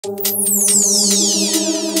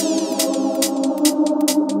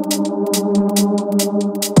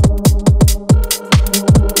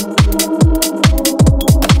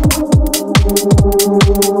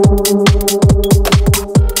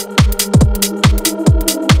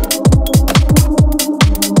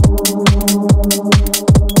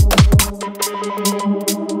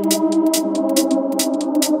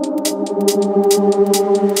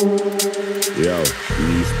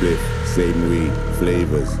Same weed,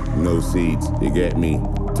 flavors, no seeds, you get me?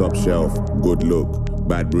 Top shelf, good look,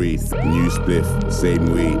 bad breathe, new spliff.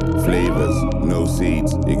 Same weed, flavors, no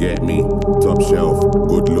seeds, you get me? Top shelf,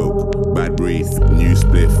 good look, bad breathe, new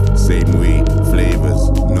spliff. Same weed,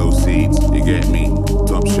 flavors, no seeds, you get me?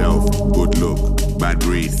 Top shelf, good look, bad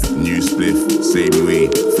breathe, new spliff. Same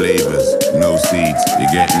weed, flavors, no seeds,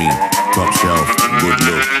 you get me? Top shelf, good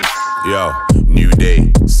look. Yo, new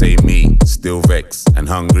day, same me, still vexed and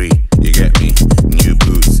hungry, you get me? New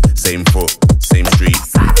boots, same foot, same street.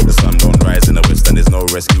 The sun don't rise in the west and there's no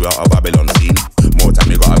rescue out of Babylon scene. More time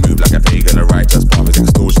you gotta move like a pagan, a righteous path is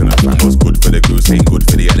extortion. And fan what's good for the goose, ain't good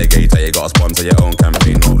for the alligator. You gotta sponsor your own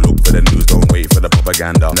campaign, don't look for the news, don't wait for the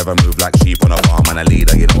propaganda. Never move like sheep on a farm and a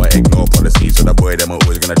leader, you know I ignore policies. So the boy them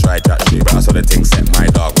always gonna try chat shit. But I saw the thing set my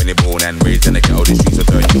dog when you're born and raised in the ghetto. The streets will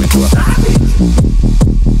turn you into a savage.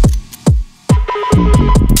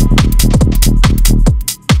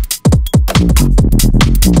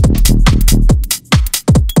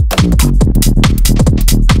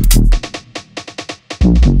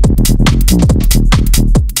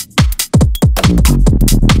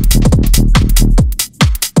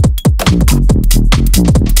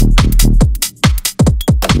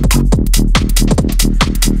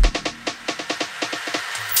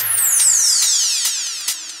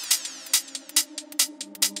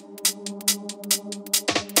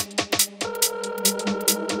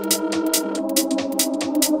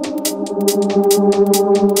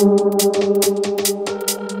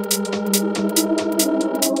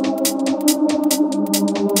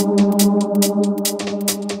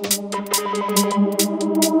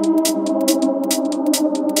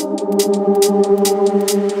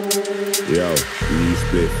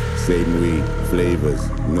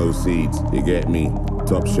 You get me?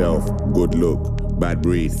 Top shelf, good look, bad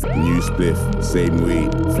breathe, new spliff. Same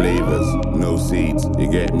weed, flavors, no seeds, you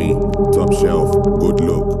get me? Top shelf, good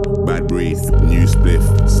look, bad breathe, new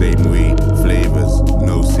spliff. Same weed, flavors,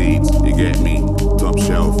 no seeds, you get me? Top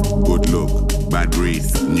shelf, good look, bad breathe,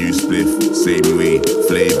 new spliff. Same weed,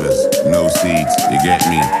 flavors, no seeds, you get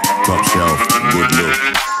me? Top shelf, good look.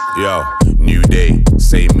 Yo, new day,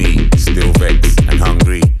 same me, still vexed and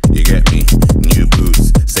hungry, you get me? New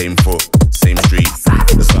boots, same foot, same street.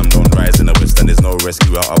 The sun don't rise in the west and there's no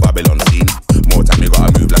rescue out of Babylon scene. More time you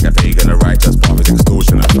gotta move like a pagan, a righteous path is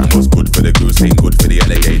extortion. And fan what's good for the goose, ain't good for the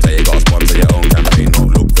alligator. You gotta sponsor your own campaign,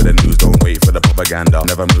 don't look for the news, don't wait for the propaganda.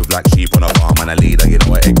 Never move like sheep on a farm and a leader, you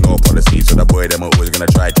know I ignore policies. So the boy them always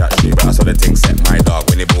gonna try chat shit. But I saw the thing set my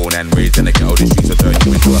dog when you're born and raised in the ghetto. The streets will turn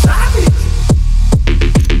you into a savage.